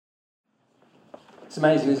It's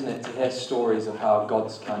amazing, isn't it, to hear stories of how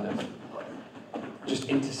God's kind of just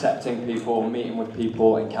intercepting people, meeting with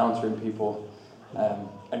people, encountering people,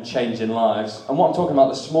 and changing lives. And what I'm talking about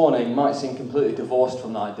this morning might seem completely divorced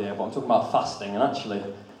from the idea, but I'm talking about fasting. And actually,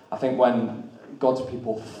 I think when God's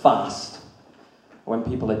people fast, when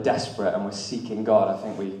people are desperate and we're seeking God, I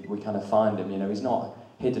think we kind of find him. You know, he's not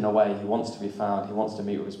hidden away. He wants to be found. He wants to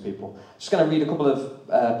meet with his people. Just going to read a couple of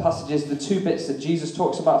passages, the two bits that Jesus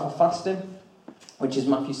talks about for fasting, which is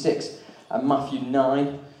Matthew 6 and Matthew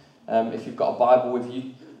 9. If you've got a Bible with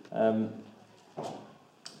you, I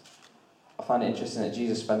find it interesting that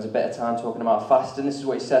Jesus spends a bit of time talking about fasting. This is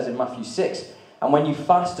what he says in Matthew 6. And when you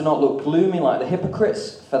fast, do not look gloomy like the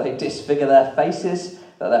hypocrites, for they disfigure their faces,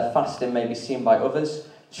 that their fasting may be seen by others.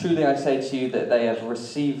 Truly I say to you that they have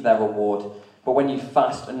received their reward. But when you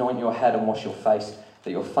fast, anoint your head and wash your face,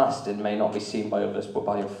 that your fasting may not be seen by others, but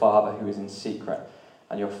by your Father who is in secret.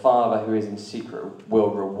 And your Father who is in secret will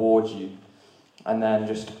reward you. And then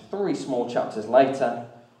just 3 small chapters later,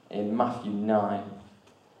 in Matthew 9,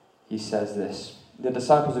 he says this. The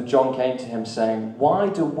disciples of John came to him saying, "Why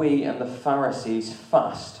do we and the Pharisees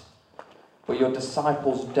fast, but your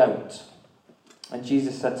disciples don't?" And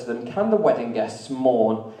Jesus said to them, "Can the wedding guests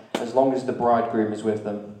mourn as long as the bridegroom is with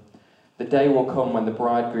them? The day will come when the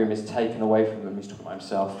bridegroom is taken away from them," he's talking about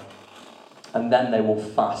himself, "and then they will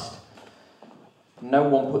fast. No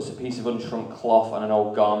one puts a piece of unshrunk cloth on an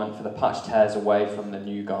old garment, for the patch tears away from the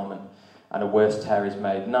new garment, and a worse tear is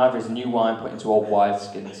made. Neither is new wine put into old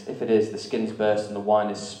wineskins. If it is, the skins burst and the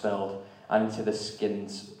wine is spilled, and into the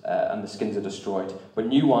skins, and the skins are destroyed. But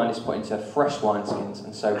new wine is put into fresh wineskins,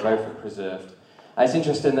 and so both are preserved." And it's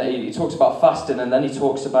interesting that he talks about fasting, and then he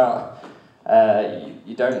talks about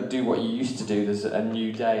you don't do what you used to do. There's a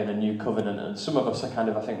new day and a new covenant, and some of us are kind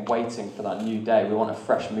of, I think, waiting for that new day. We want a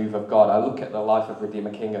fresh move of God. I look at the life of Redeemer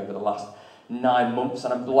King over the last 9 months,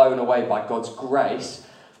 and I'm blown away by God's grace,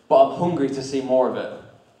 but I'm hungry to see more of it.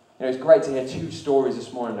 You know, it's great to hear 2 stories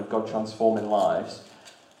this morning of God transforming lives,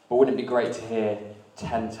 but wouldn't it be great to hear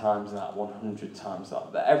 10 times that, 100 times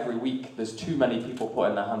that? That every week there's too many people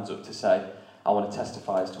putting their hands up to say, "I want to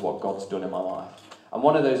testify as to what God's done in my life." And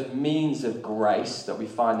one of those means of grace that we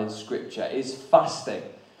find in Scripture is fasting.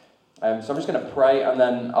 So I'm just going to pray, and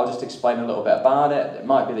then I'll just explain a little bit about it. It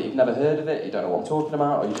might be that you've never heard of it, you don't know what I'm talking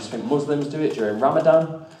about, or you just think Muslims do it during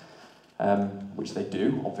Ramadan, which they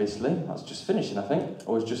do, obviously. That's just finishing, I think,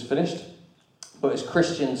 or is just finished. But as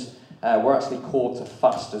Christians, we're actually called to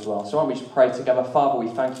fast as well. So why don't we just pray together? Father, we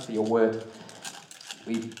thank you for your word.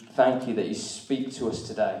 We thank you that you speak to us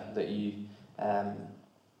today, that you...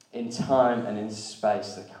 in time and in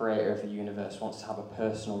space, the creator of the universe wants to have a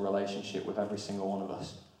personal relationship with every single one of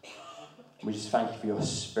us. We just thank you for your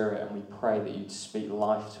spirit, and we pray that you'd speak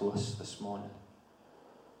life to us this morning.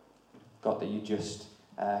 God, that you just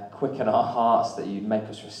quicken our hearts, that you'd make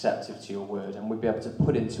us receptive to your word, and we'd be able to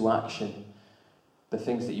put into action the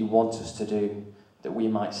things that you want us to do, that we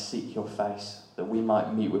might seek your face, that we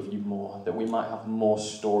might meet with you more, that we might have more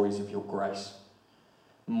stories of your grace,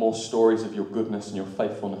 more stories of your goodness and your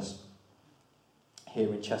faithfulness here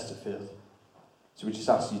in Chesterfield. So we just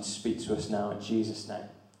ask you to speak to us now in Jesus' name.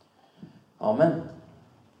 Amen.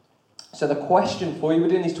 So the question for you, we're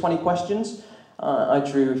doing these 20 questions. I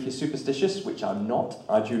drew, if you're superstitious, which I'm not,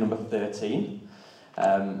 I drew number 13,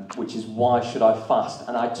 which is why should I fast?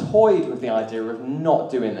 And I toyed with the idea of not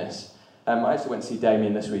doing this. I actually went to see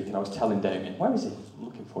Damien this week, and I was telling Damien, where is he? I'm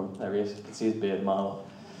looking for him. There he is. You can see his beard a mile off.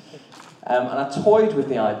 And I toyed with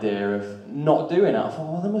the idea of not doing it. I thought,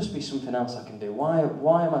 well, there must be something else I can do. Why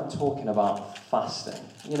am I talking about fasting?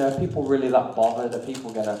 You know, are people really that bothered? Are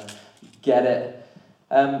people going to get it?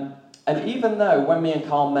 And even though when me and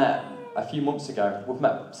Carl met a few months ago, we've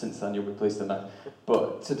met since then, you'll be pleased to know,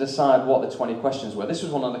 but to decide what the 20 questions were, this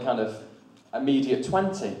was one of the kind of immediate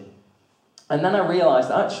 20. And then I realised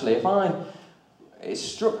that actually it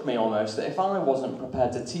struck me almost that if I wasn't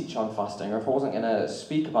prepared to teach on fasting, or if I wasn't going to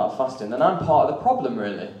speak about fasting, then I'm part of the problem,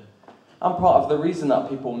 really. I'm part of the reason that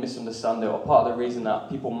people misunderstand it, or part of the reason that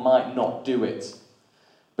people might not do it.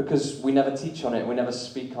 Because we never teach on it, we never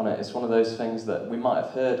speak on it. It's one of those things that we might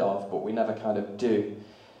have heard of, but we never kind of do.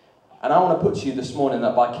 And I want to put to you this morning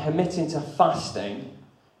that by committing to fasting,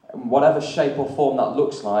 in whatever shape or form that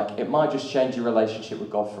looks like, it might just change your relationship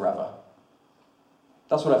with God forever.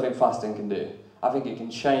 That's what I think fasting can do. I think it can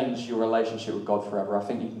change your relationship with God forever. I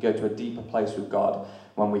think you can go to a deeper place with God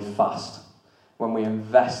when we fast, when we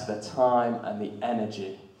invest the time and the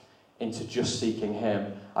energy into just seeking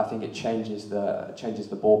him. I think it changes the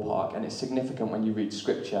ballpark, and it's significant when you read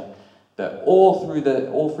Scripture that all through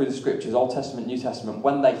the Scriptures, Old Testament, New Testament,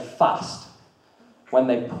 when they fast, when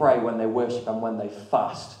they pray, when they worship, and when they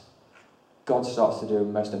fast, God starts to do the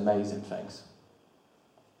most amazing things.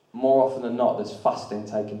 More often than not, there's fasting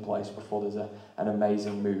taking place before there's an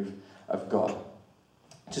amazing move of God.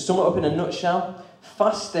 To sum it up in a nutshell,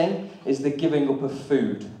 fasting is the giving up of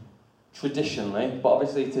food, traditionally, but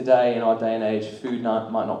obviously today, in our day and age, food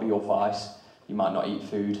might not be your vice. You might not eat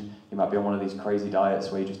food. You might be on one of these crazy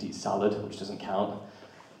diets where you just eat salad, which doesn't count.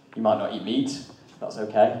 You might not eat meat. That's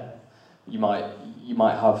okay. You might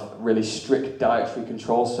have really strict dietary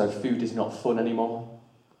controls, so food is not fun anymore.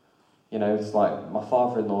 You know, it's like my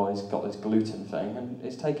father-in-law has got this gluten thing, and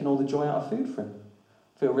it's taken all the joy out of food for him.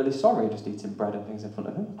 I feel really sorry just eating bread and things in front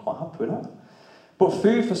of him. I'm quite happy with that. But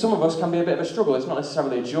food, for some of us, can be a bit of a struggle. It's not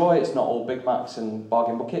necessarily a joy. It's not all Big Macs and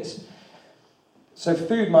bargain buckets. So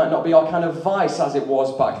food might not be our kind of vice as it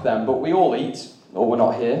was back then, but we all eat, or we're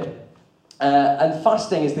not here. And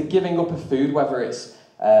fasting is the giving up of food, whether it's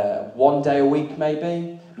 1 day a week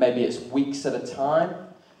maybe it's weeks at a time,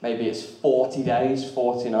 maybe it's 40 days,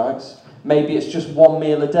 40 nights, maybe it's just one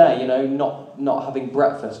meal a day, you know, not having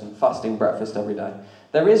breakfast and fasting breakfast every day.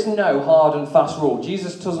 There is no hard and fast rule.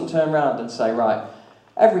 Jesus doesn't turn around and say, right,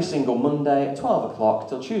 every single Monday at 12 o'clock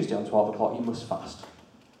till Tuesday on 12 o'clock you must fast.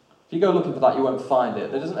 If you go looking for that, you won't find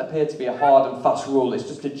it. There doesn't appear to be a hard and fast rule. It's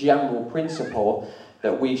just a general principle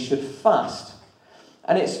that we should fast.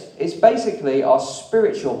 And it's basically our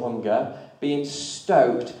spiritual hunger being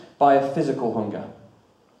stoked by a physical hunger.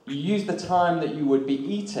 You use the time that you would be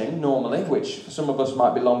eating normally, which for some of us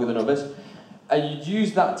might be longer than others, and you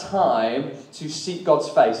use that time to seek God's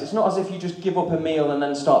face. It's not as if you just give up a meal and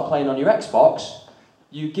then start playing on your Xbox.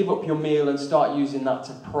 You give up your meal and start using that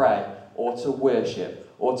to pray or to worship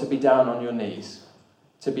or to be down on your knees,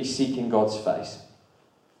 to be seeking God's face.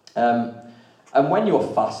 And when you're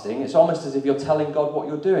fasting, it's almost as if you're telling God what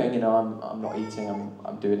you're doing. You know, I'm not eating,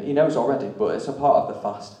 I'm doing it. He knows already, but it's a part of the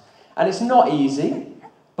fast. And it's not easy,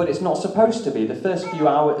 but it's not supposed to be. The first few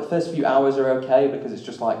hours are okay because it's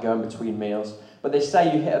just like going between meals. But they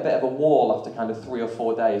say you hit a bit of a wall after kind of 3 or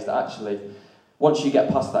 4 days that actually, once you get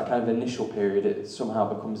past that kind of initial period, it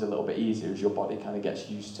somehow becomes a little bit easier as your body kind of gets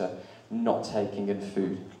used to not taking in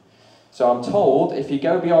food. So I'm told if you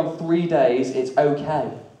go beyond 3 days, it's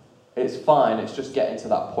okay. It's fine, it's just getting to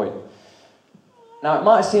that point. Now, it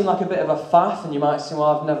might seem like a bit of a faff, and you might say, well,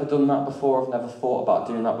 I've never done that before, I've never thought about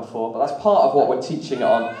doing that before, but that's part of what we're teaching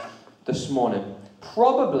on this morning.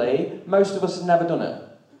 Probably, most of us have never done it.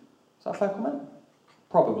 Is that a fair comment?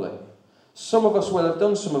 Probably. Some of us will have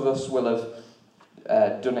done, some of us will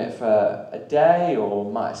have done it for a day, or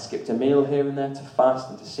might have skipped a meal here and there to fast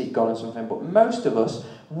and to seek God and something, but most of us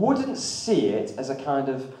wouldn't see it as a kind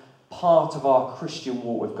of part of our Christian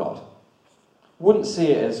walk with God. Wouldn't see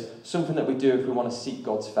it as something that we do if we want to seek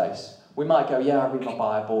God's face. We might go, yeah, I read my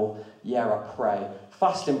Bible, yeah, I pray.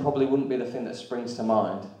 Fasting probably wouldn't be the thing that springs to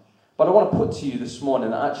mind. But I want to put to you this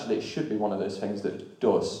morning that actually it should be one of those things that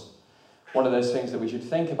does. One of those things that we should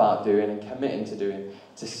think about doing and committing to doing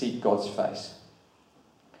to seek God's face.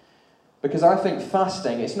 Because I think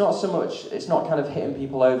fasting, it's not kind of hitting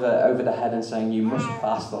people over the head and saying, you must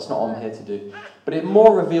fast, that's not what I'm here to do. But it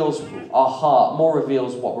more reveals our heart, more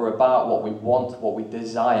reveals what we're about, what we want, what we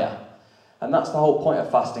desire. And that's the whole point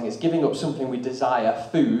of fasting, it's giving up something we desire,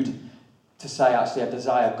 food, to say, actually, I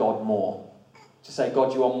desire God more. To say,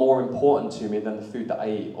 God, you are more important to me than the food that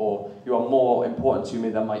I eat, or you are more important to me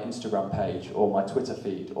than my Instagram page, or my Twitter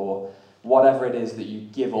feed, or whatever it is that you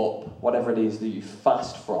give up, whatever it is that you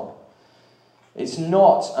fast from. It's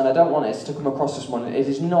not, and I don't want it to come across this morning, it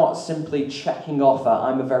is not simply checking off that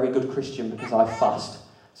I'm a very good Christian because I fast,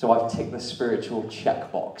 so I've ticked the spiritual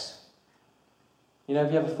checkbox. You know,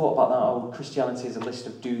 have you ever thought about that? Oh, Christianity is a list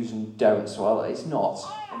of do's and don'ts. Well, it's not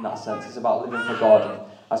in that sense. It's about living for God, and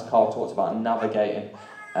as Carl talked about, navigating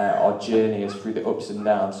our journey through the ups and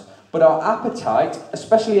downs. But our appetite,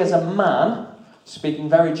 especially as a man, speaking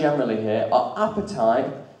very generally here, our appetite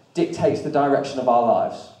dictates the direction of our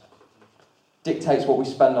lives. Dictates what we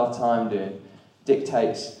spend our time doing,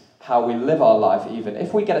 dictates how we live our life even.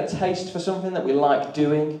 If we get a taste for something that we like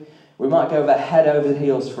doing, we might go head over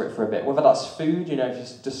heels for it for a bit. Whether that's food, you know, if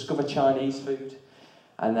you discover Chinese food,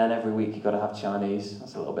 and then every week you've got to have Chinese.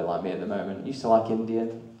 That's a little bit like me at the moment. Used to like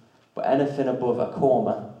Indian, but anything above a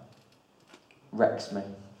korma wrecks me.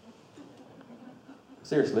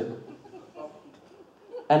 Seriously.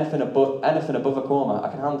 Anything above a korma,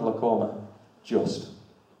 I can handle a korma, just.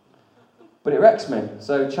 But it wrecks me.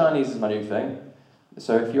 So Chinese is my new thing.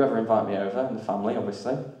 So if you ever invite me over, and the family,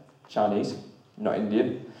 obviously, Chinese, not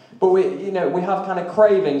Indian. But we have kind of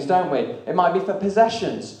cravings, don't we? It might be for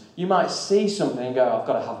possessions. You might see something and go, I've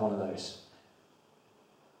got to have one of those.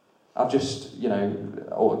 I've just,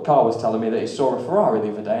 or Carl was telling me that he saw a Ferrari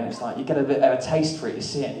the other day, and it's like, you get a bit of a taste for it, you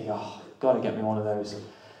see it, and you go, oh, I've got to get me one of those.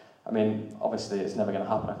 I mean, obviously it's never going to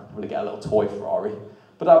happen. I could probably get a little toy Ferrari,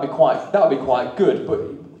 but that would be quite good.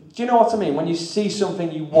 But do you know what I mean? When you see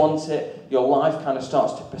something, you want it, your life kind of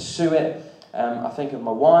starts to pursue it. I think of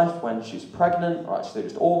my wife when she's pregnant, or actually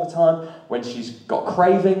just all the time, when she's got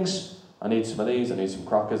cravings. I need some of these, I need some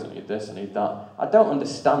crackers, I need this, I need that. I don't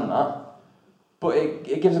understand that. But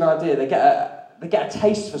it gives an idea. They get a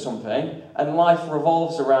taste for something, and life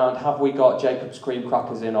revolves around, have we got Jacob's cream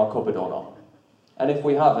crackers in our cupboard or not? And if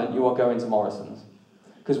we haven't, you are going to Morrison's.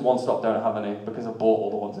 Because One Stop don't have any, because I bought all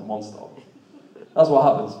the ones in One Stop. That's what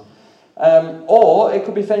happens. Or it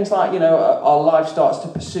could be things like, our life starts to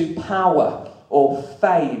pursue power, or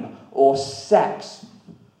fame, or sex,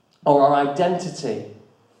 or our identity.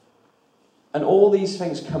 And all these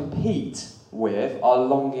things compete with our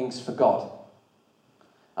longings for God.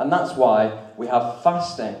 And that's why we have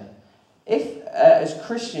fasting. If, as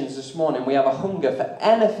Christians this morning, we have a hunger for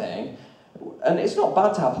anything, and it's not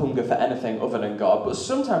bad to have hunger for anything other than God, but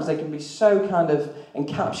sometimes they can be so kind of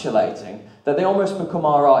encapsulating that they almost become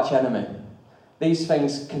our arch enemy. These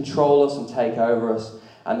things control us and take over us,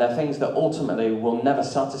 and they're things that ultimately will never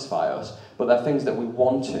satisfy us, but they're things that we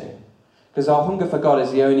want to. Because our hunger for God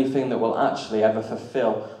is the only thing that will actually ever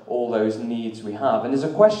fulfill all those needs we have. And there's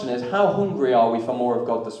a question is, how hungry are we for more of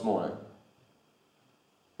God this morning?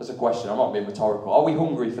 There's a question, I'm not being rhetorical. Are we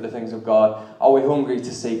hungry for the things of God? Are we hungry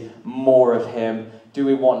to see more of Him? Do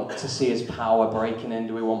we want to see His power breaking in?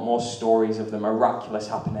 Do we want more stories of the miraculous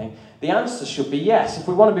happening? The answer should be yes. If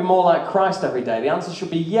we want to be more like Christ every day, the answer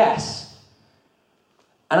should be yes.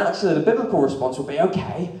 And actually the biblical response will be,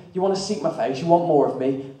 okay, you want to seek my face, you want more of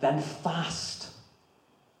me, then fast.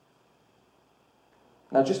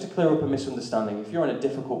 Now, just to clear up a misunderstanding, if you're in a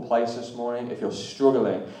difficult place this morning, if you're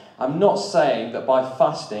struggling, I'm not saying that by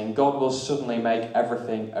fasting, God will suddenly make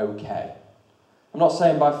everything okay. I'm not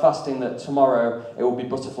saying by fasting that tomorrow it will be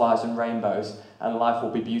butterflies and rainbows and life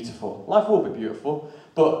will be beautiful. Life will be beautiful,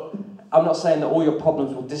 but I'm not saying that all your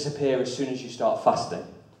problems will disappear as soon as you start fasting.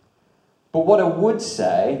 But what I would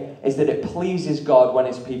say is that it pleases God when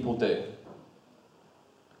His people do.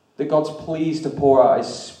 That God's pleased to pour out His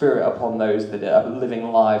Spirit upon those that are living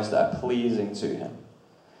lives that are pleasing to Him.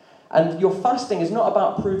 And your fasting is not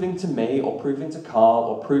about proving to me or proving to Carl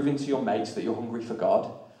or proving to your mates that you're hungry for God.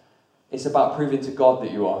 It's about proving to God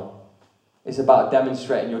that you are. It's about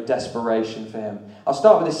demonstrating your desperation for Him. I'll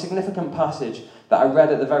start with a significant passage that I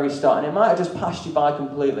read at the very start, and it might have just passed you by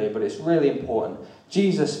completely, but it's really important.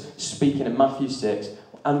 Jesus speaking in Matthew 6,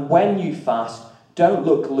 and when you fast, don't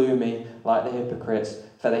look gloomy like the hypocrites,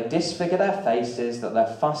 for they disfigure their faces, that their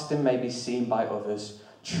fasting may be seen by others.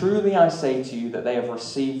 Truly I say to you that they have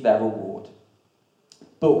received their reward.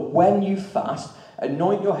 But when you fast,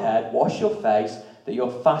 anoint your head, wash your face, that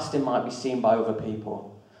your fasting might be seen by other people.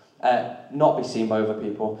 Not be seen by other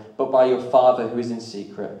people, but by your Father who is in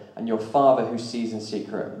secret, and your Father who sees in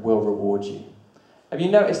secret will reward you. Have you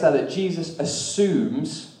noticed that Jesus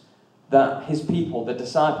assumes that His people, the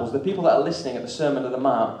disciples, the people that are listening at the Sermon on the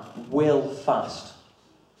Mount, will fast?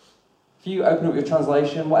 If you open up your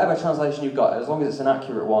translation, whatever translation you've got, as long as it's an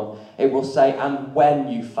accurate one, it will say, and when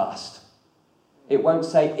you fast. It won't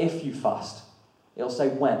say if you fast. It'll say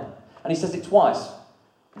when. And He says it twice.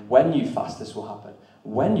 When you fast, this will happen.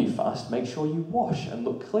 When you fast, make sure you wash and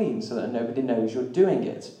look clean so that nobody knows you're doing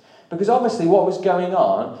it. Because obviously what was going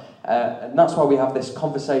on, and that's why we have this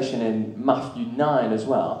conversation in Matthew 9 as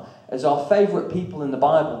well, is our favourite people in the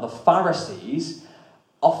Bible, the Pharisees,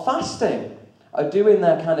 are fasting, are doing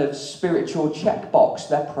their kind of spiritual checkbox.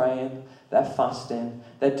 They're praying, they're fasting,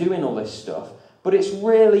 they're doing all this stuff. But it's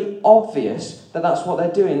really obvious that that's what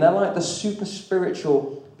they're doing. They're like the super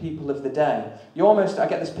spiritual people of the day. I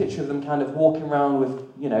get this picture of them kind of walking around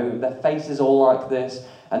with, their faces all like this,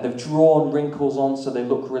 and they've drawn wrinkles on so they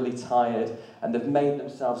look really tired, and they've made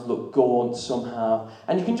themselves look gaunt somehow.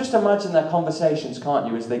 And you can just imagine their conversations, can't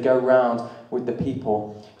you, as they go round with the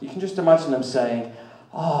people. You can just imagine them saying,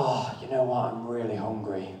 oh, you know what, I'm really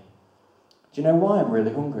hungry. Do you know why I'm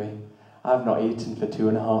really hungry? I've not eaten for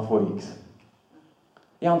 2.5 weeks.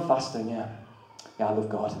 Yeah, I'm fasting, yeah. Yeah, I love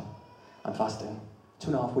God. I'm fasting.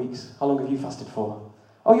 2.5 weeks. How long have you fasted for?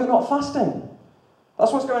 Oh, you're not fasting.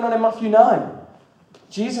 That's what's going on in Matthew 9.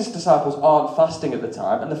 Jesus' disciples aren't fasting at the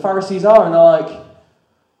time, and the Pharisees are, and they're like,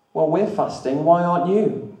 well, we're fasting, why aren't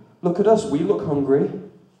you? Look at us, we look hungry.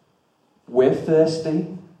 We're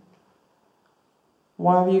thirsty.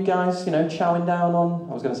 Why are you guys, chowing down on,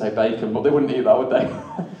 I was going to say bacon, but they wouldn't eat that, would they?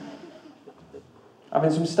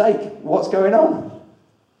 Having some steak. What's going on?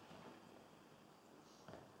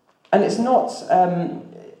 And it's not,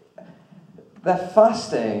 they're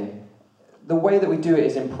fasting, the way that we do it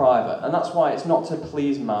is in private. And that's why it's not to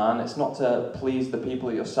please man, it's not to please the people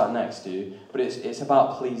that you're sat next to, but it's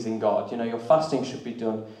about pleasing God. Your fasting should be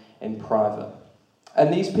done in private.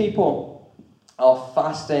 And these people are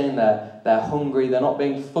fasting, they're hungry, they're not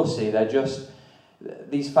being fussy,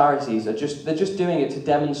 these Pharisees they're just doing it to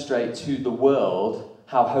demonstrate to the world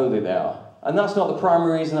how holy they are. And that's not the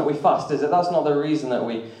primary reason that we fast, is it? That's not the reason that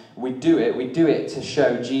we do it. We do it to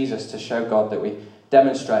show Jesus, to show God that we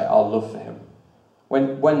demonstrate our love for him.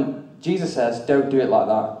 When Jesus says, don't do it like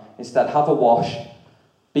that, instead have a wash,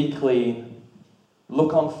 be clean,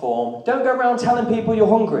 look on form. Don't go around telling people you're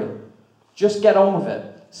hungry. Just get on with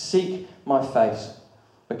it. Seek my face,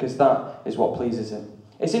 because that is what pleases him.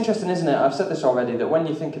 It's interesting, isn't it? I've said this already, that when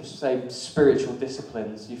you think of, say, spiritual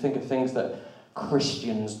disciplines, you think of things that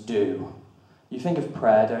Christians do. You think of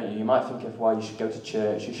prayer, don't you? You might think of, well, you should go to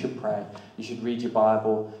church, you should pray, you should read your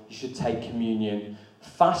Bible, you should take communion.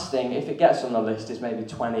 Fasting, if it gets on the list, is maybe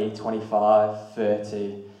 20, 25,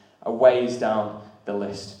 30, a ways down the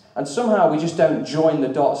list. And somehow we just don't join the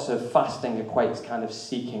dots of fasting equates kind of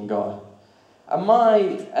seeking God. And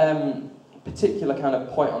my particular kind of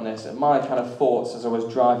point on this, and my kind of thoughts as I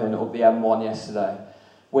was driving up the M1 yesterday,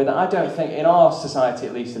 were that I don't think, in our society,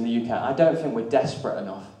 at least in the UK, I don't think we're desperate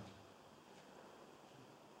enough.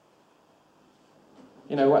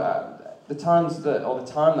 The time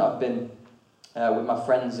that I've been with my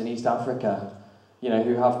friends in East Africa,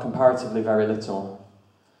 who have comparatively very little,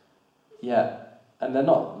 and they're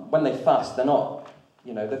not, when they fast, they're not,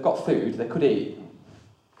 they've got food, they could eat,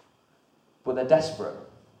 but they're desperate.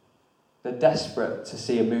 They're desperate to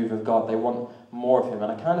see a move of God. They want more of him.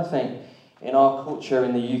 And I kind of think in our culture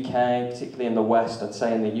in the UK, particularly in the West, I'd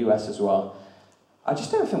say in the US as well, I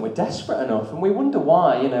just don't think we're desperate enough. And we wonder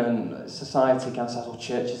why, and society kind of says, well,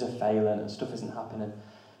 churches are failing and stuff isn't happening.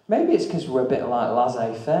 Maybe it's because we're a bit like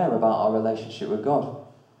laissez-faire about our relationship with God.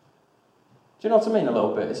 Do you know what I mean a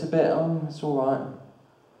little bit? It's a bit, it's all right. A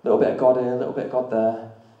little bit of God here, a little bit of God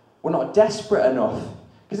there. We're not desperate enough.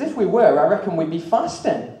 Because if we were, I reckon we'd be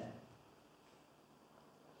fasting.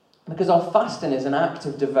 Because our fasting is an act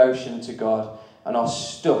of devotion to God, and our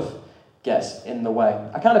stuff gets in the way.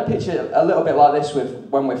 I kind of picture it a little bit like this with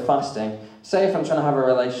when we're fasting. Say if I'm trying to have a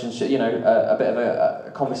relationship, a bit of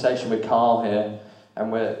a conversation with Carl here,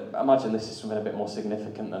 and imagine this is something a bit more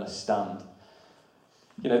significant than a stand.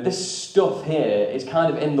 This stuff here is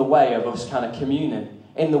kind of in the way of us kind of communing,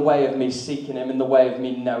 in the way of me seeking him, in the way of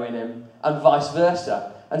me knowing him, and vice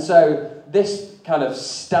versa. And so this kind of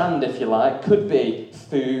stand, if you like, could be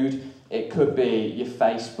food, it could be your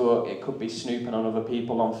Facebook, it could be snooping on other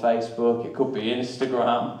people on Facebook, it could be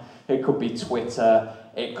Instagram, it could be Twitter,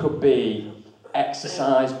 it could be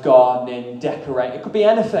exercise, gardening, decorate, it could be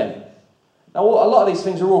anything. Now, a lot of these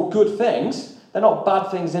things are all good things. They're not bad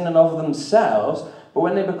things in and of themselves, but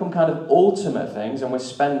when they become kind of ultimate things and we're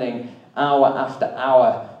spending hour after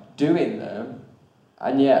hour doing them,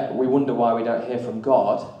 and yet we wonder why we don't hear from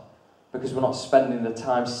God, because we're not spending the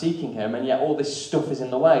time seeking him, and yet all this stuff is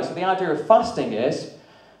in the way. So the idea of fasting is,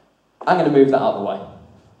 I'm going to move that out of the way.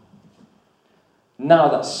 Now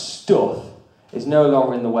that stuff is no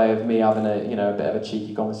longer in the way of me having a bit of a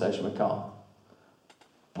cheeky conversation with Carl.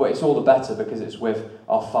 But it's all the better because it's with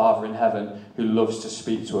our Father in heaven who loves to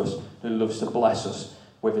speak to us, who loves to bless us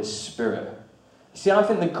with his Spirit. See, I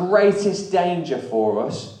think the greatest danger for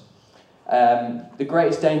us, the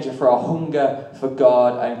greatest danger for our hunger for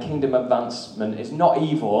God and kingdom advancement is not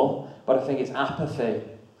evil, but I think it's apathy.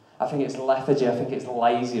 I think it's lethargy. I think it's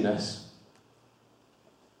laziness.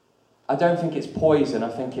 I don't think it's poison. I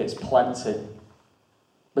think it's plenty.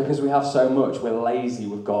 Because we have so much, we're lazy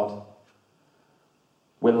with God.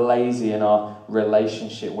 We're lazy in our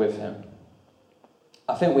relationship with him.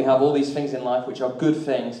 I think we have all these things in life which are good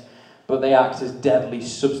things, but they act as deadly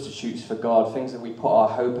substitutes for God, things that we put our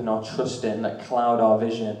hope and our trust in, that cloud our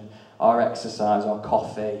vision, our exercise, our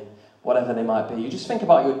coffee, whatever they might be. You just think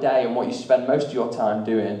about your day and what you spend most of your time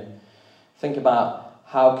doing. Think about,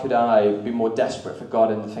 how could I be more desperate for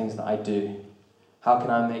God in the things that I do? How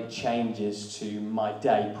can I make changes to my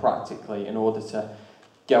day practically in order to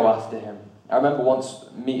go after him? I remember once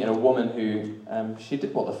meeting a woman who, she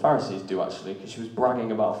did what the Pharisees do actually, because she was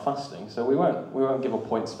bragging about fasting, so we won't give her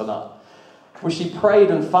points for that. Well, she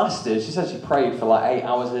prayed and fasted. She said she prayed for like 8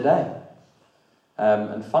 hours a day.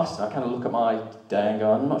 And fasting, I kind of look at my day and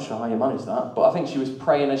go, I'm not sure how you manage that, but I think she was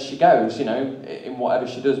praying as she goes, in whatever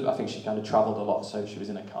she does. I think she kind of travelled a lot, so she was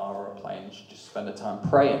in a car or a plane, she just spent her time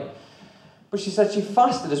praying. But she said she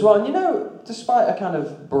fasted as well, and despite her kind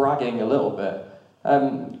of bragging a little bit,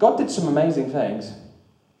 God did some amazing things.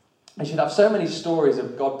 And she'd have so many stories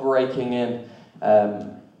of God breaking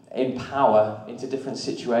in power into different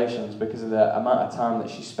situations because of the amount of time that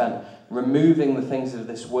she spent removing the things of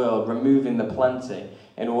this world, removing the plenty,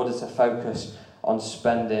 in order to focus on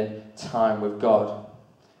spending time with God.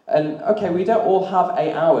 And okay, we don't all have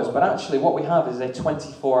 8 hours, but actually what we have is a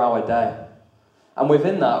 24-hour day. And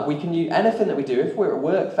within that, we can use anything that we do. If we're at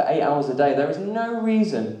work for 8 hours a day, there is no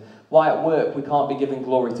reason why at work we can't be giving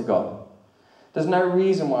glory to God. There's no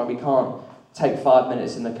reason why we can't take 5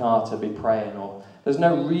 minutes in the car to be praying, or there's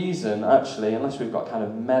no reason, actually, unless we've got kind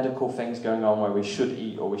of medical things going on where we should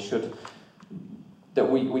eat or that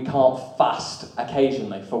we can't fast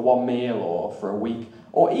occasionally for one meal or for a week,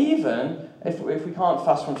 or even if we can't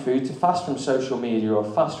fast from food, to fast from social media or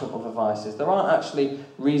fast from other vices. There aren't actually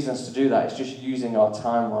reasons to do that. It's just using our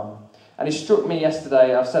time well. And it struck me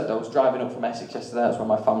yesterday, I've said that I was driving up from Essex yesterday, that's where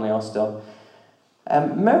my family are still.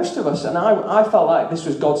 Most of us, and I felt like this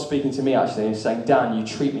was God speaking to me actually, and saying, Dan, you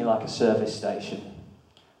treat me like a service station.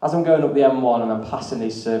 As I'm going up the M1 and I'm passing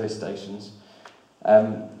these service stations,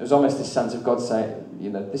 there was almost this sense of God saying,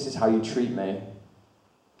 this is how you treat me.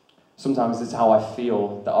 Sometimes this is how I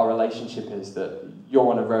feel that our relationship is, that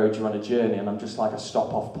you're on a road, you're on a journey, and I'm just like a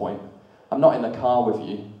stop-off point. I'm not in the car with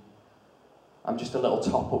you. I'm just a little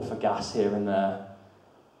top-up for gas here and there.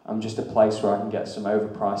 I'm just a place where I can get some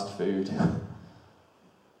overpriced food.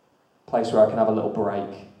 Place where I can have a little break,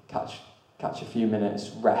 catch a few minutes,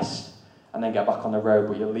 rest, and then get back on the road,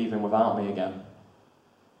 but you're leaving without me again.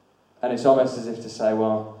 And it's almost as if to say,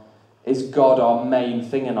 well, is God our main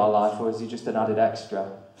thing in our life, or is he just an added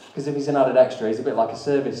extra? Because if he's an added extra, he's a bit like a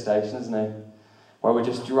service station, isn't he? Where we're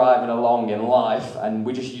just driving along in life, and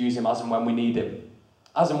we just use him as and when we need him.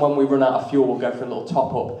 As and when we run out of fuel, we'll go for a little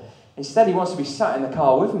top-up. Instead, he wants to be sat in the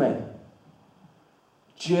car with me,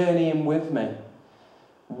 journeying with me,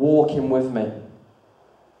 walking with me.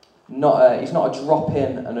 He's not a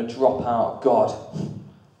drop-in and a drop-out God.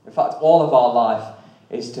 In fact, all of our life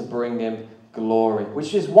is to bring him glory,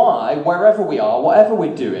 which is why, wherever we are, whatever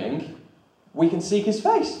we're doing, we can seek his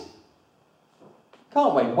face.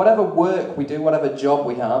 Can't we? Whatever work we do, whatever job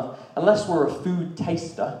we have, unless we're a food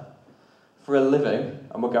taster for a living,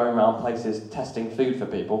 and we're going around places testing food for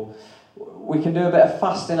people, we can do a bit of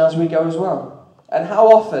fasting as we go as well. And how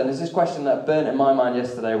often, is this question that burnt in my mind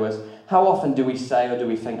yesterday was, how often do we say or do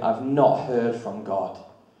we think, I've not heard from God?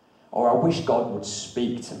 Or I wish God would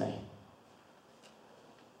speak to me.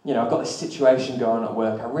 I've got this situation going on at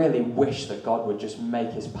work. I really wish that God would just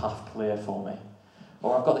make his path clear for me.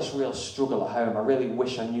 Or I've got this real struggle at home. I really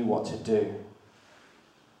wish I knew what to do.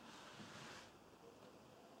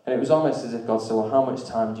 And it was almost as if God said, well, how much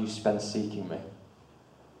time do you spend seeking me?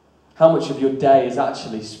 How much of your day is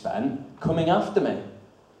actually spent coming after me?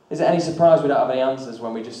 Is it any surprise we don't have any answers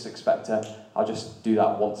when we just expect I'll just do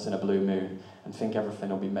that once in a blue moon and think everything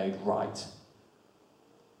will be made right?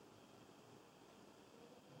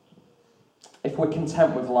 If we're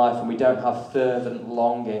content with life and we don't have fervent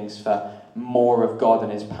longings for more of God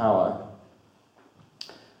and his power,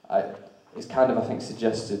 it's kind of, I think,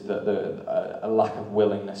 suggested that a lack of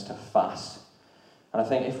willingness to fast. And I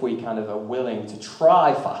think if we kind of are willing to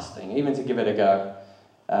try fasting, even to give it a go,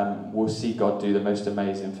 we'll see God do the most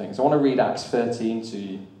amazing things. I want to read Acts 13 to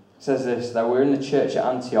you. It says this, that we're in the church at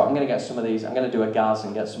Antioch. I'm going to get some of these, I'm going to do a Gaz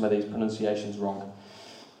and get some of these pronunciations wrong.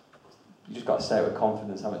 You just got to say it with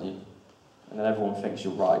confidence, haven't you? And then everyone thinks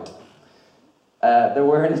you're right. There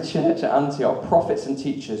were in the church at Antioch prophets and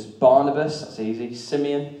teachers, Barnabas, that's easy,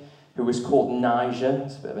 Simeon, who was called Niger,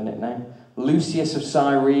 that's a bit of a nickname, Lucius of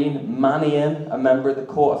Cyrene, Manaen, a member of the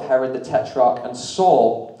court of Herod the Tetrarch, and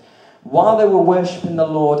Saul. While they were worshipping the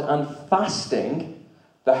Lord and fasting,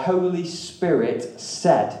 the Holy Spirit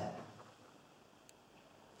said,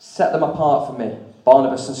 set them apart for me,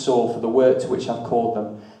 Barnabas and Saul, for the work to which I've called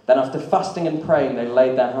them. Then after fasting and praying, they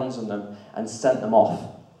laid their hands on them and sent them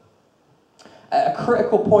off. At a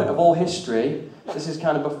critical point of all history, this is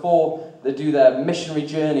kind of before they do their missionary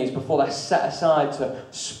journeys, before they're set aside to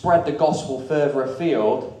spread the gospel further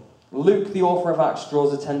afield, Luke, the author of Acts,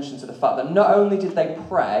 draws attention to the fact that not only did they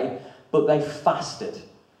pray, but they fasted.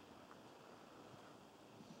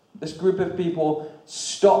 This group of people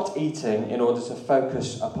stopped eating in order to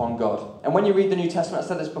focus upon God. And when you read the New Testament, I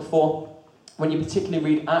said this before, when you particularly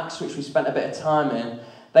read Acts, which we spent a bit of time in,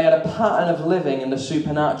 they had a pattern of living in the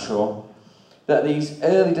supernatural, that these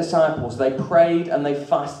early disciples, they prayed and they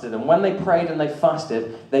fasted. And when they prayed and they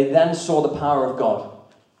fasted, they then saw the power of God.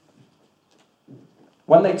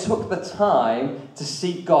 When they took the time to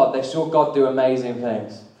seek God, they saw God do amazing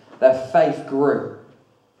things. Their faith grew.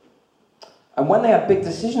 And when they had big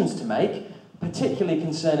decisions to make, particularly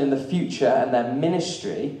concerning the future and their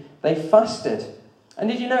ministry, They fasted. And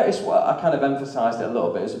did you notice what I kind of emphasised it a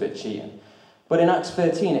little bit, it was a bit cheating. But in Acts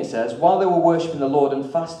 13 it says, while they were worshipping the Lord and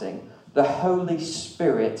fasting, the Holy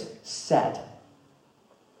Spirit said.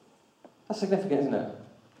 That's significant, isn't it?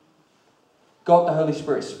 God, the Holy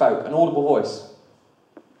Spirit, spoke, an audible voice.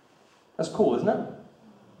 That's cool, isn't it?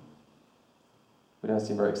 We don't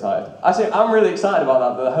seem very excited. I'm really excited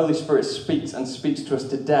about that the Holy Spirit speaks and speaks to us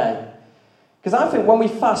today. Because I think when we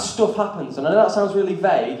fast, stuff happens. And I know that sounds really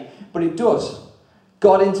vague, but it does.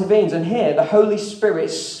 God intervenes. And here, the Holy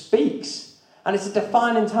Spirit speaks. And it's a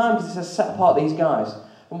defining time because it says set apart these guys.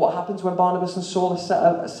 And what happens when Barnabas and Saul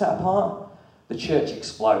are set apart? The church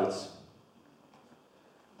explodes.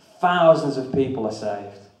 Thousands of people are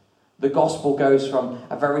saved. The gospel goes from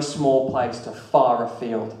a very small place to far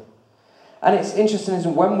afield. And it's interesting,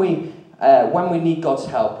 isn't it? When we need God's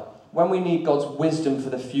help, when we need God's wisdom for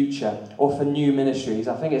the future or for new ministries,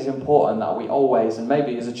 I think it's important that we always, and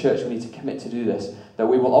maybe as a church we need to commit to do this, that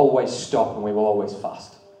we will always stop and we will always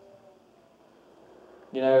fast.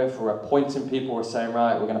 You know, if we're appointing people, we're saying,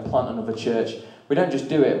 right, we're going to plant another church, we don't just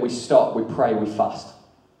do it, we stop, we pray, we fast.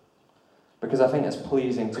 Because I think it's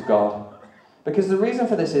pleasing to God. Because the reason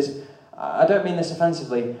for this is, I don't mean this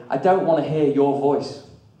offensively, I don't want to hear your voice.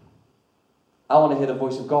 I want to hear the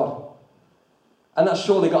voice of God. And that's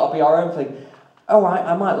surely got to be our own thing. All right,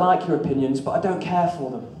 I might like your opinions, but I don't care for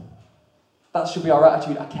them. That should be our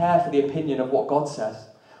attitude. I care for the opinion of what God says.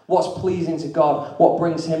 What's pleasing to God? What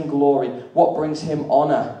brings him glory? What brings him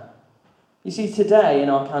honour? You see, today in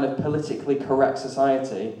our kind of politically correct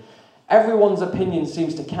society, everyone's opinion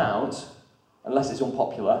seems to count, unless it's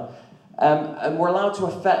unpopular, and we're not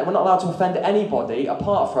allowed to offend anybody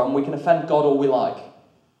apart from we can offend God all we like.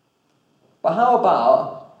 But how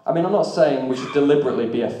about, I'm not saying we should deliberately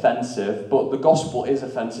be offensive, but the gospel is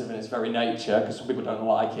offensive in its very nature, because some people don't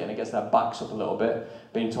like it, and it gets their backs up a little bit,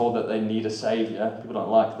 being told that they need a saviour. People don't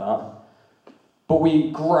like that. But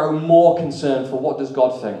we grow more concerned for what does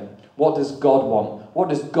God think? What does God want? What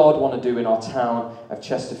does God want to do in our town of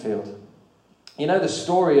Chesterfield? You know, the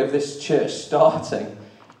story of this church starting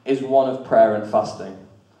is one of prayer and fasting.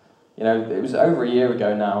 You know, it was over a year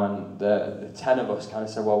ago now, and the 10 of us kind of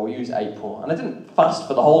said, well, we'll use April. And I didn't fast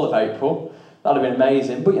for the whole of April. That would have been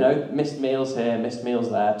amazing. But, you know, missed meals here, missed meals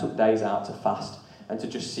there, took days out to fast and to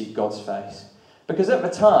just seek God's face. Because at the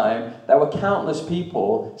time, there were countless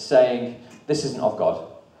people saying, this isn't of God.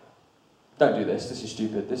 Don't do this. This is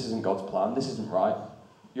stupid. This isn't God's plan. This isn't right.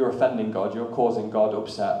 You're offending God. You're causing God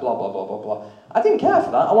upset. Blah, blah, blah, blah, blah. I didn't care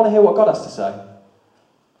for that. I want to hear what God has to say.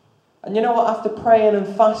 And you know what? After praying and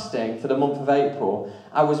fasting for the month of April,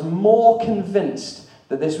 I was more convinced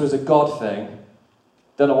that this was a God thing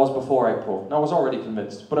than I was before April. And I was already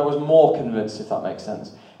convinced, but I was more convinced, if that makes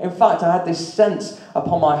sense. In fact, I had this sense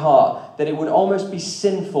upon my heart that it would almost be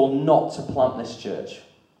sinful not to plant this church.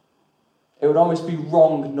 It would almost be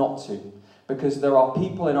wrong not to, because there are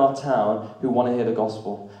people in our town who want to hear the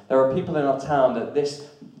gospel. There are people in our town that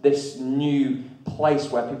this new place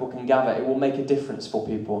where people can gather, it will make a difference for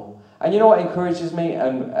people. And you know what encourages me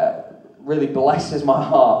and really blesses my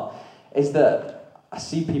heart is that I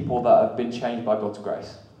see people that have been changed by God's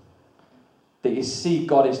grace. That you see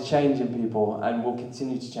God is changing people and will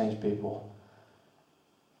continue to change people.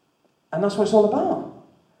 And that's what it's all about.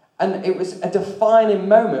 And it was a defining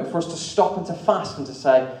moment for us to stop and to fast and to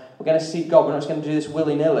say, we're going to seek God. We're not just going to do this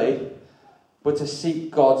willy-nilly, but to seek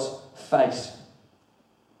God's face.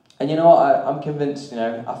 And you know what? I'm convinced,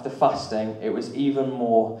 after fasting, it was even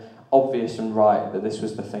more obvious and right that this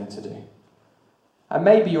was the thing to do. And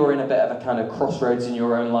maybe you're in a bit of a kind of crossroads in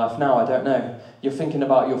your own life now, I don't know. You're thinking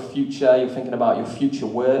about your future, you're thinking about your future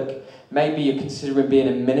work. Maybe you're considering being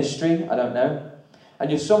in ministry, I don't know. And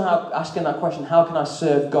you're somehow asking that question, how can I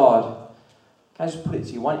serve God? Can I just put it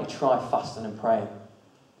to you, why don't you try fasting and praying?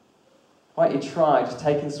 Why don't you try just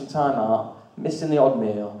taking some time out, missing the odd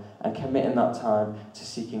meal, and committing that time to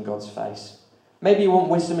seeking God's face? Maybe you want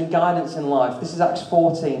wisdom and guidance in life. This is Acts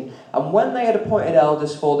 14. And when they had appointed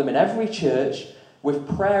elders for them in every church,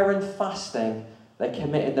 with prayer and fasting, they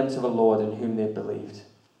committed them to the Lord in whom they believed.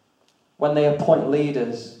 When they appoint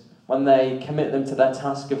leaders, when they commit them to their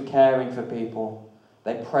task of caring for people,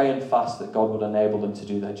 they pray and fast that God would enable them to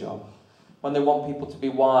do their job. When they want people to be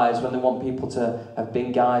wise, when they want people to have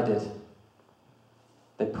been guided,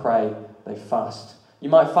 they pray, they fast. You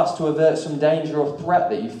might fast to avert some danger or threat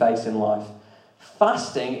that you face in life.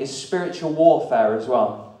 Fasting is spiritual warfare as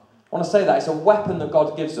well. I want to say that it's a weapon that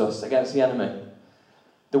God gives us against the enemy,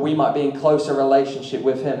 that we might be in closer relationship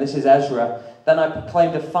with him. This is Ezra. Then I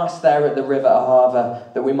proclaimed a fast there at the river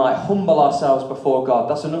Ahava, that we might humble ourselves before God.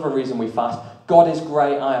 That's another reason we fast. God is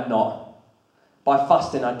great, I am not. By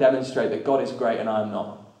fasting, I demonstrate that God is great and I am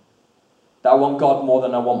not. That I want God more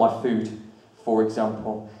than I want my food, for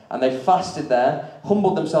example. And they fasted there,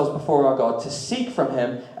 humbled themselves before our God to seek from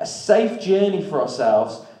him a safe journey for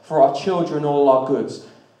ourselves, for our children, all our goods.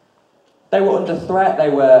 They were under threat. They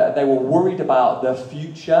were worried about the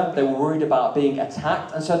future. They were worried about being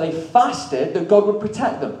attacked. And so they fasted that God would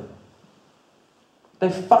protect them. They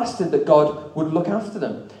fasted that God would look after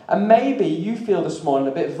them. And maybe you feel this morning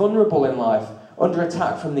a bit vulnerable in life, under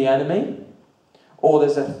attack from the enemy. Or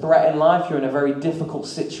there's a threat in life, you're in a very difficult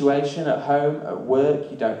situation at home, at work,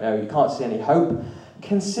 you don't know, you can't see any hope.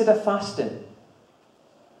 Consider fasting.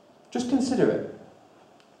 Just consider it.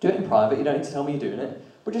 Do it in private, you don't need to tell me you're doing it.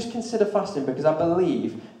 But just consider fasting, because I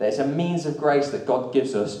believe that it's a means of grace that God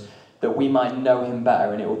gives us that we might know him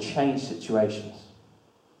better, and it will change situations.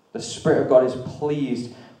 The Spirit of God is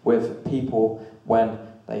pleased with people when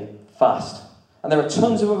they fast. And there are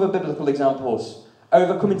tons of other biblical examples.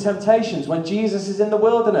 Overcoming temptations, when Jesus is in the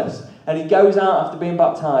wilderness and he goes out after being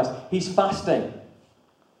baptized, he's fasting.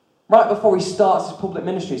 Right before he starts his public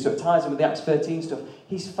ministry, so it ties in with the Acts 13 stuff,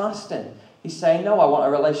 he's fasting. He's saying, no, I want a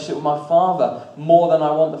relationship with my Father more than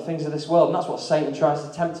I want the things of this world. And that's what Satan tries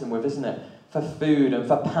to tempt him with, isn't it? For food and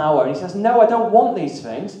for power. And he says, no, I don't want these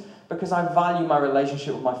things because I value my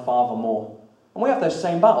relationship with my Father more. And we have those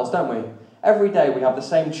same battles, don't we? Every day we have the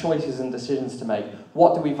same choices and decisions to make.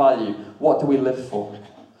 What do we value? What do we live for?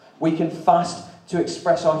 We can fast to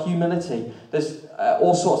express our humility. There's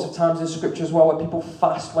all sorts of times in Scripture as well where people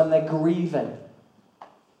fast when they're grieving.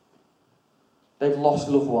 They've lost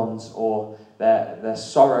loved ones or they're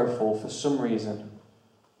sorrowful for some reason.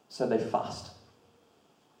 So they fast.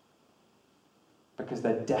 Because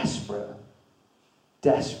they're desperate.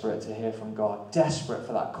 Desperate to hear from God. Desperate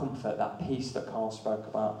for that comfort, that peace that Carl spoke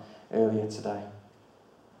about earlier today.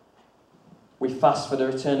 We fast for the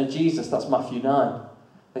return of Jesus. That's Matthew 9.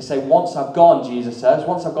 They say, once I've gone, Jesus says,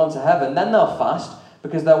 once I've gone to heaven, then they'll fast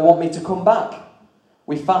because they'll want me to come back.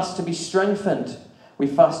 We fast to be strengthened. We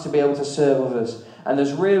fast to be able to serve others. And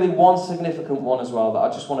there's really one significant one as well that I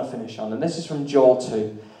just want to finish on. And this is from Joel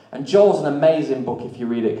 2. And Joel's an amazing book if you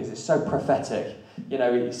read it because it's so prophetic. You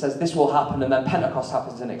know, he says this will happen and then Pentecost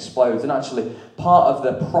happens and explodes. And actually, part of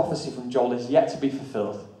the prophecy from Joel is yet to be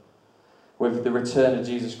fulfilled with the return of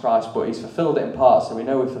Jesus Christ. But he's fulfilled it in part, so we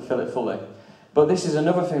know we fulfill it fully. But this is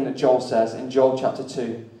another thing that Joel says in Joel chapter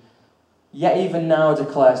 2. Yet even now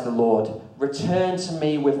declares the Lord, return to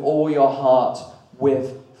me with all your heart,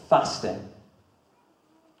 with fasting,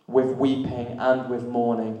 with weeping and with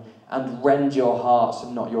mourning, and rend your hearts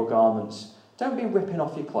and not your garments. Don't be ripping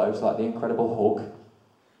off your clothes like the Incredible Hulk.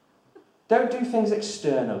 Don't do things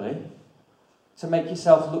externally to make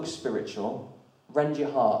yourself look spiritual. Rend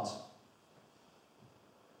your heart.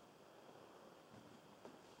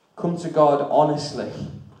 Come to God honestly,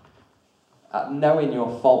 at knowing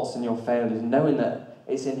your faults and your failures, knowing that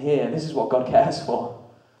it's in here. This is what God cares for.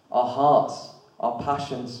 Our hearts, our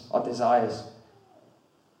passions, our desires.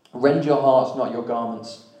 Rend your hearts, not your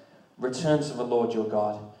garments. Return to the Lord your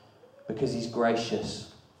God, because he's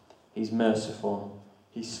gracious, he's merciful,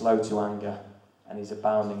 he's slow to anger, and he's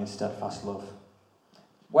abounding in steadfast love.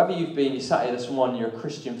 Whether you sat here this morning, you're a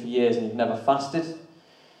Christian for years and you've never fasted,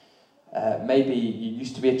 maybe you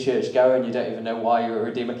used to be a churchgoer and you don't even know why you're a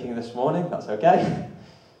Redeemer King this morning, that's okay.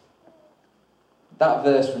 That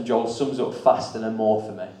verse from Joel sums up fasting and more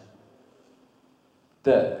for me.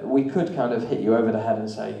 That we could kind of hit you over the head and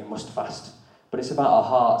say, you must fast. But it's about our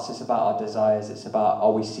hearts, it's about our desires, it's about,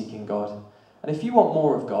 are we seeking God? And if you want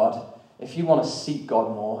more of God, if you want to seek God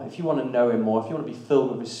more, if you want to know him more, if you want to be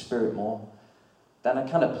filled with his Spirit more, then I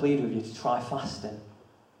kind of plead with you to try fasting.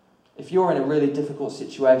 If you're in a really difficult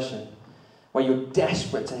situation where you're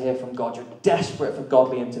desperate to hear from God, you're desperate for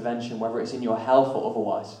godly intervention, whether it's in your health or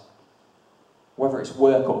otherwise, whether it's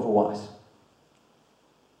work or otherwise,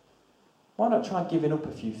 why not try giving up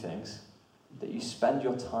a few things that you spend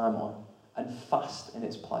your time on and fast in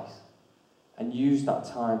its place and use that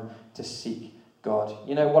time to seek God?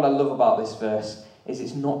 You know, what I love about this verse is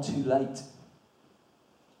it's not too late.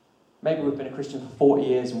 Maybe we've been a Christian for 40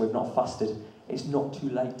 years and we've not fasted. It's not too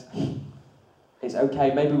late. It's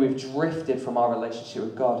okay. Maybe we've drifted from our relationship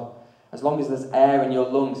with God. As long as there's air in your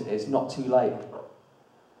lungs, it's not too late.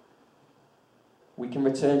 We can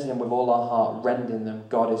return to him with all our heart, rending them.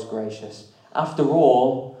 God is gracious. After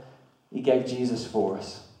all, he gave Jesus for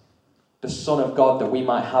us, the Son of God, that we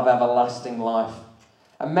might have everlasting life.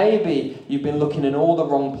 And maybe you've been looking in all the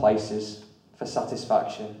wrong places for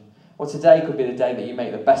satisfaction. Well, today could be the day that you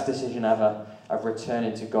make the best decision ever of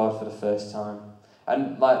returning to God for the first time.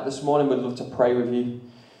 And like this morning, we'd love to pray with you.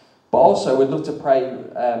 But also, we'd love to pray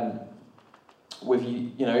with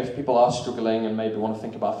you know, if people are struggling and maybe want to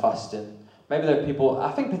think about fasting, maybe there are people,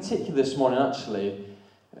 I think particularly this morning actually,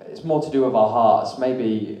 it's more to do with our hearts.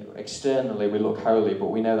 Maybe externally we look holy, but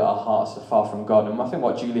we know that our hearts are far from God. And I think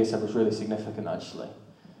what Julia said was really significant actually.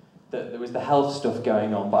 That there was the health stuff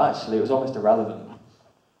going on, but actually it was almost irrelevant.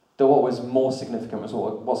 That what was more significant was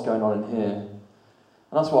what's going on in here. And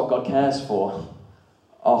that's what God cares for.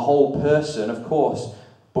 Our whole person, of course,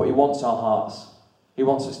 but he wants our hearts. He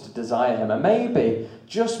wants us to desire him. And maybe,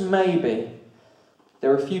 just maybe,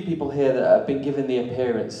 there are a few people here that have been given the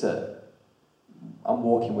appearance that I'm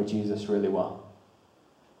walking with Jesus really well.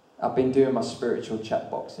 I've been doing my spiritual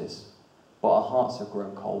check boxes, but our hearts have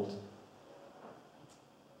grown cold.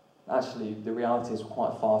 Actually, the reality is we're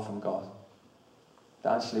quite far from God.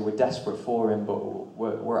 That actually we're desperate for him, but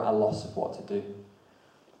we're at a loss of what to do.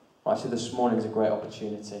 Actually, this morning is a great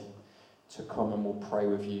opportunity to come and we'll pray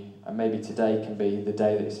with you. And maybe today can be the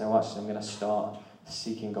day that you say, well, actually, I'm going to start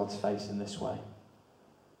seeking God's face in this way.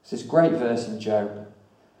 It's this great verse in Job.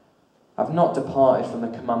 I've not departed from the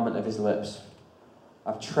commandment of his lips.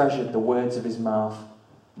 I've treasured the words of his mouth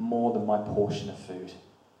more than my portion of food.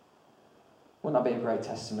 Wouldn't that be a great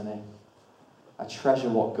testimony? I treasure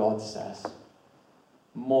what God says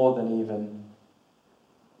more than even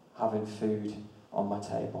having food on my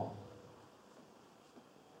table.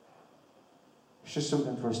 It's just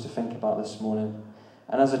something for us to think about this morning.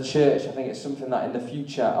 And as a church, I think it's something that in the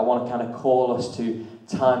future I want to kind of call us to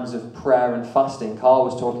times of prayer and fasting. Carl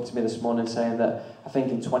was talking to me this morning saying that I think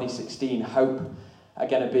in 2016, Hope are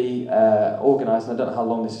going to be organised, and I don't know how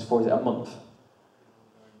long this is for, is it a month?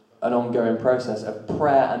 An ongoing process of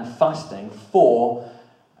prayer and fasting for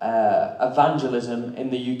evangelism in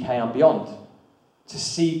the UK and beyond. To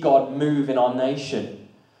see God move in our nation.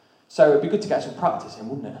 So it'd be good to get some practice in,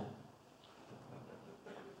 wouldn't it?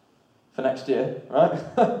 For next year, right?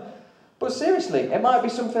 But seriously, it might be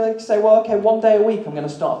something like to say, well, okay, one day a week I'm going to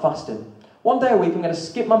start fasting. One day a week I'm going to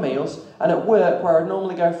skip my meals, and at work, where I'd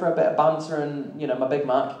normally go for a bit of banter and, you know, my Big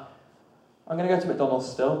Mac, I'm going to go to McDonald's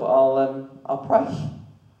still, but I'll pray.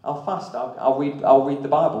 I'll fast. I'll read the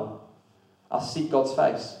Bible. I'll seek God's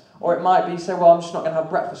face. Or it might be, say, well, I'm just not going to have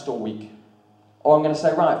breakfast all week. Or I'm going to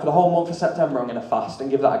say, right, for the whole month of September I'm going to fast and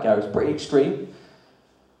give that a go. It's pretty extreme.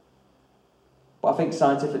 But I think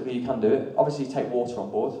scientifically you can do it. Obviously you take water on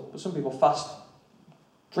board, but some people fast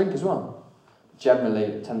drink as well. Generally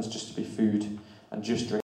it tends just to be food and just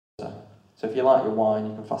drink water. So if you like your wine,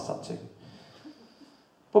 you can fast that too.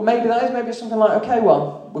 But maybe that is maybe something like, okay,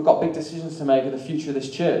 well, we've got big decisions to make in the future of this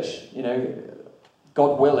church. You know,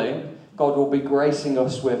 God willing, God will be gracing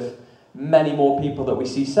us with many more people that we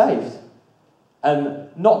see saved. And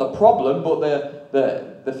not the problem, but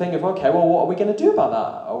the thing of, okay, well, what are we going to do about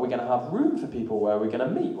that? Are we going to have room for people? Where are we going to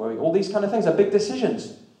meet? All these kind of things are big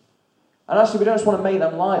decisions. And actually, we don't just want to make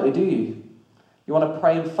them lightly, do you? You want to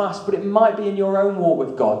pray and fast, but it might be in your own walk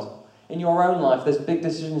with God. In your own life, there's big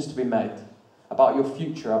decisions to be made about your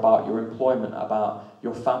future, about your employment, about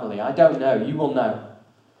your family. I don't know. You will know.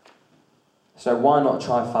 So why not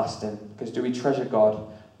try fasting? Because do we treasure God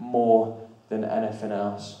more than anything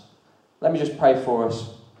else? Let me just pray for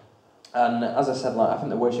us. And as I said, I think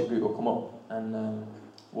the worship group will come up and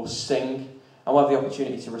we'll sing. And we'll have the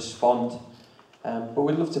opportunity to respond. But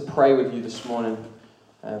we'd love to pray with you this morning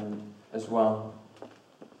as well.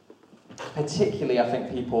 Particularly, I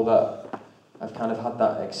think, people that have kind of had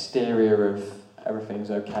that exterior of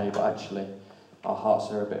everything's okay, but actually our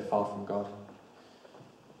hearts are a bit far from God.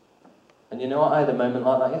 And you know what? I had a moment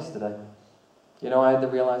like that yesterday. You know, I had the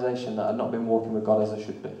realisation that I'd not been walking with God as I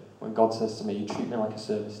should be. When God says to me, you treat me like a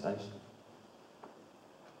service station.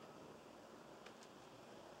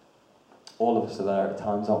 All of us are there at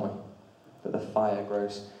times, aren't we? But the fire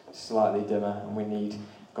grows slightly dimmer and we need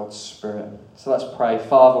God's Spirit. So let's pray.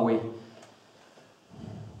 Father,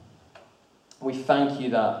 we thank you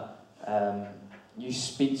that you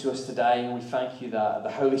speak to us today, and we thank you that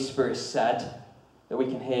the Holy Spirit said that we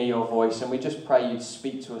can hear your voice, and we just pray you'd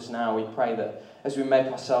speak to us now. We pray that as we make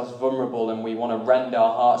ourselves vulnerable and we want to rend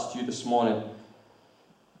our hearts to you this morning,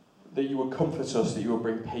 that you would comfort us, that you would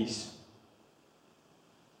bring peace,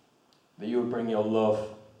 that you would bring your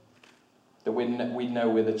love, that we know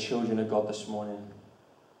we're the children of God this morning.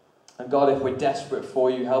 And God, if we're desperate for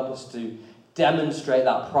you, help us to demonstrate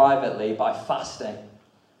that privately by fasting,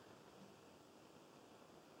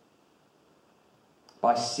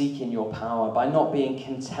 by seeking your power, by not being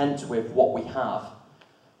content with what we have,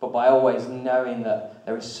 but by always knowing that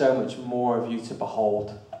there is so much more of you to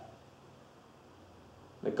behold.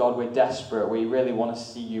 That God, we're desperate. We really want to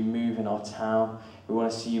see you move in our town. We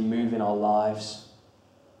want to see you move in our lives.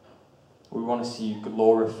 We want to see you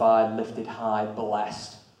glorified, lifted high,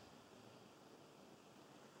 blessed.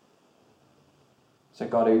 So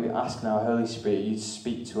God, we ask now, Holy Spirit, you'd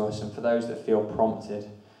speak to us, and for those that feel prompted,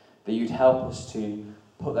 that you'd help us to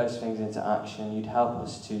put those things into action. You'd help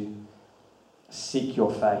us to seek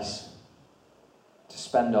your face, to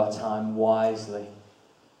spend our time wisely.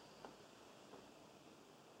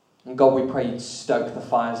 And God, we pray you'd stoke the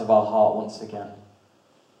fires of our heart once again.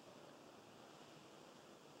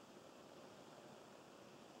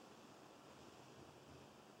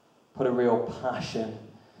 Put a real passion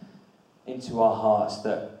into our hearts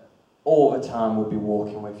that all the time we'll be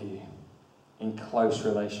walking with you, in close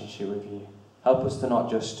relationship with you. Help us to not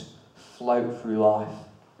just float through life,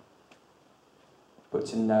 but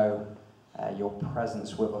to know your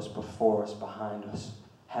presence with us, before us, behind us,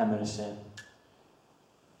 hemming us in.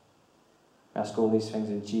 We ask all these things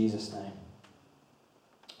in Jesus' name.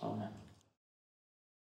 Amen.